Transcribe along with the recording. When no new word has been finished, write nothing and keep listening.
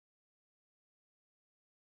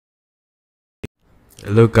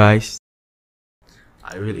Hello guys,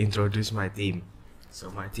 I will introduce my team. So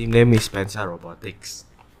my team name is SPENSA Robotics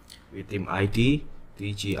with team ID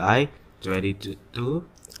TJI22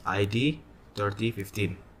 ID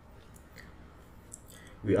 3015.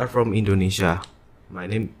 We are from Indonesia. My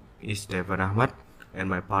name is Devan Ahmad and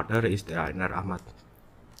my partner is Deainer Ahmad.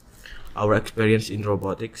 Our experience in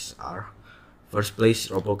robotics are first place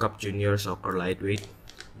RoboCup Junior Soccer Lightweight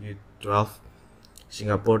U12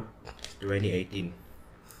 Singapore 2018.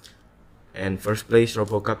 And first place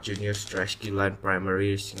RoboCup Junior Trash Skill Line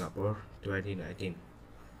Primary Singapore 2019.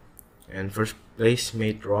 And first place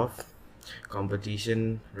Made Rough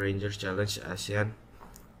Competition Rangers Challenge ASEAN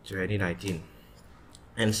 2019.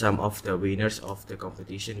 And some of the winners of the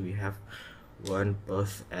competition we have won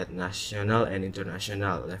both at national and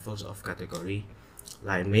international levels of category: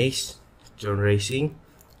 line maze, drone racing,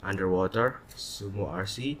 underwater, sumo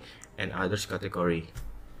RC, and others category.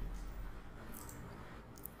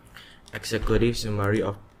 Executive summary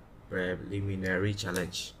of preliminary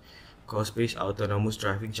challenge: CoSpace Autonomous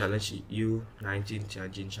Driving Challenge U19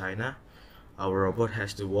 Tianjin, China. Our robot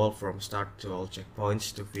has to walk from start to all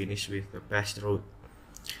checkpoints to finish with the best route.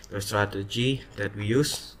 The strategy that we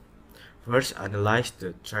use: first, analyze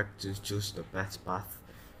the track to choose the best path.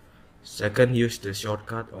 Second, use the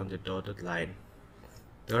shortcut on the dotted line.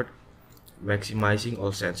 Third, maximizing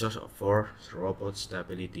all sensors for robot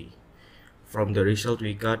stability. From the result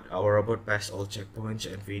we got, our robot passed all checkpoints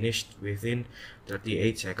and finished within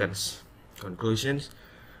 38 seconds. Conclusions: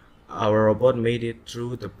 our robot made it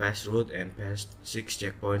through the best route and passed 6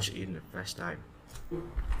 checkpoints in a fast time.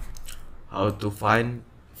 How to find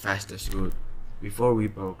fastest route? Before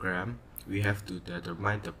we program, we have to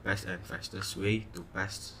determine the best and fastest way to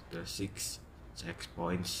pass the 6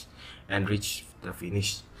 checkpoints and reach the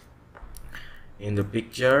finish. In the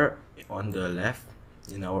picture on the left,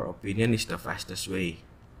 in our opinion, is the fastest way,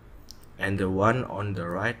 and the one on the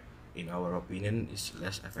right, in our opinion, is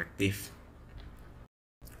less effective.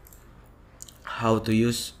 How to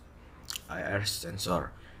use IR sensor?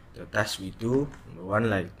 The tasks we do: number 1,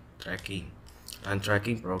 like tracking. And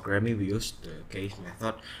tracking programming, we use the case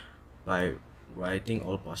method by writing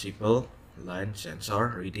all possible line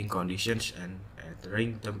sensor reading conditions and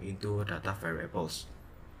entering them into data variables.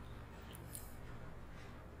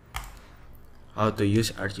 How to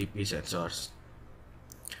use RGB sensors?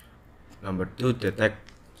 Number 2, detect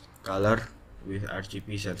color with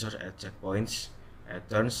RGB sensors at checkpoints, at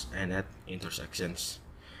turns, and at intersections.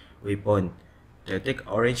 Waypoint: detect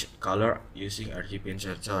orange color using RGB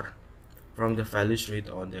sensor. From the values read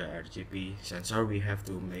on the RGB sensor, we have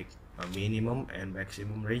to make a minimum and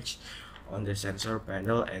maximum range on the sensor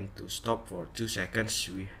panel, and to stop for 2 seconds,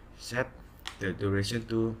 we set the duration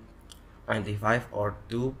to 25 or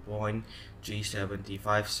 2.375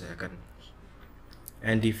 seconds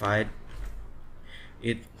and divide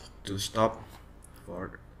it to stop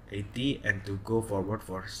for 80 and to go forward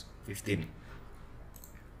for 15.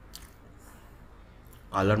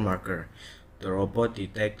 Color marker: the robot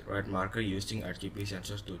detects red marker using RGB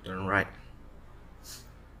sensors to turn right.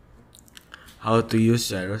 How to use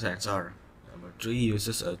gyro sensor? Number 3,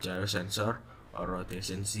 uses a gyro sensor or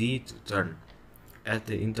rotation Z to turn. At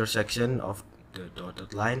the intersection of the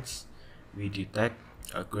dotted lines, we detect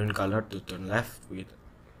a green color to turn left with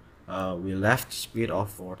a wheel left speed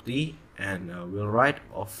of 40 and a wheel right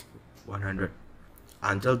of 100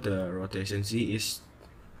 until the rotation Z is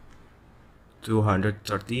 230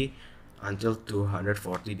 until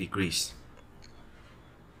 240 degrees.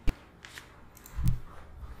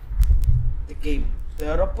 The game.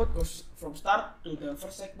 The robot goes from start to the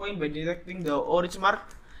first checkpoint by detecting the orange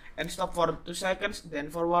mark and stop for 2 seconds,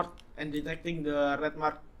 then forward and detecting the red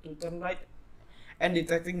mark to turn right, and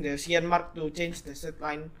detecting the cyan mark to change the set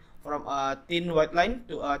line from a thin white line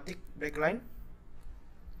to a thick black line.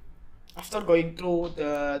 After going through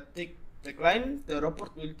the thick black line, the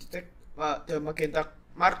robot will detect the magenta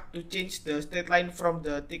mark to change the straight line from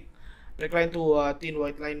the thick black line to a thin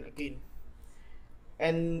white line again.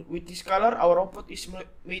 And with this color, our robot is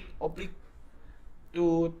made oblique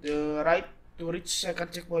to the right to reach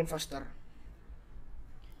second checkpoint faster.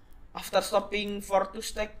 After stopping for 2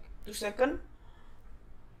 seconds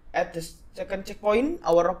at the second checkpoint,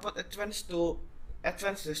 our robot advance the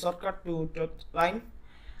shortcut to dot line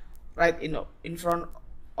right in front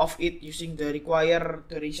of it using the required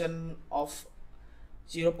duration of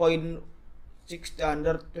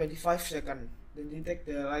 0.625 seconds. Then detect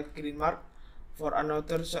the light green mark for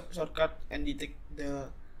another shortcut and detect the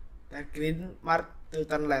light green mark to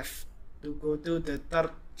turn left to go to the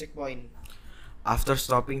third checkpoint. After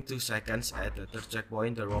stopping 2 seconds at the third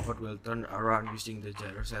checkpoint, the robot will turn around using the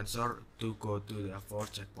gyro sensor to go to the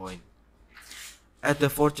fourth checkpoint. At the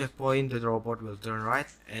fourth checkpoint, the robot will turn right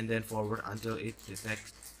and then forward until it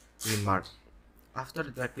detects green mark. After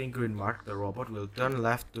detecting green mark, the robot will turn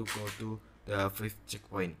left to go to the fifth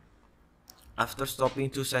checkpoint. After stopping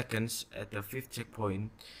 2 seconds at the fifth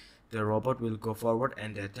checkpoint, the robot will go forward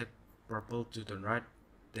and detect purple to turn right,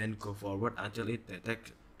 then go forward until it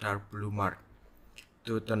detects dark blue mark.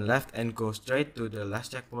 To turn left and go straight to the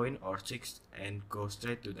last checkpoint, or 6 and go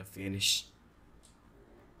straight to the finish.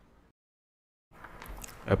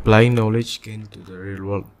 Applying knowledge gained to the real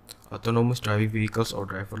world. Autonomous driving vehicles or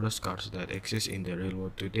driverless cars that exist in the real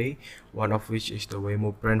world today, one of which is the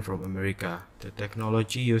Waymo brand from America. The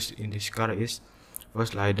technology used in this car is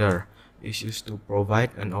first LiDAR, is used to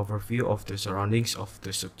provide an overview of the surroundings of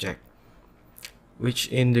the subject, which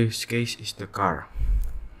in this case is the car.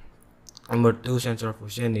 Number 2, sensor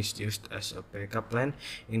fusion is used as a backup plan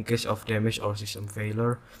in case of damage or system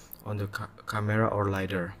failure on the camera or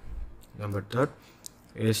LiDAR. Number 3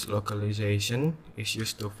 is localization, is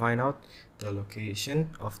used to find out the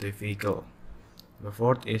location of the vehicle. The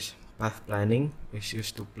 4th is path planning, is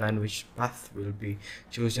used to plan which path will be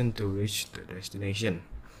chosen to reach the destination.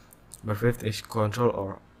 Number 5th is control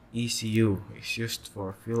or ECU, is used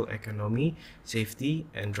for fuel economy, safety,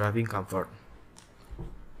 and driving comfort.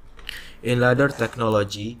 In LiDAR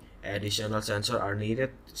technology, additional sensors are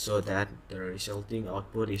needed so that the resulting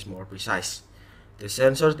output is more precise. The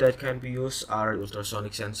sensors that can be used are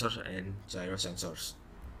ultrasonic sensors and gyro sensors.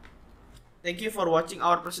 Thank you for watching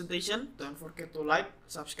our presentation. Don't forget to like,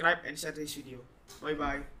 subscribe, and share this video. Bye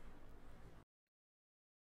bye.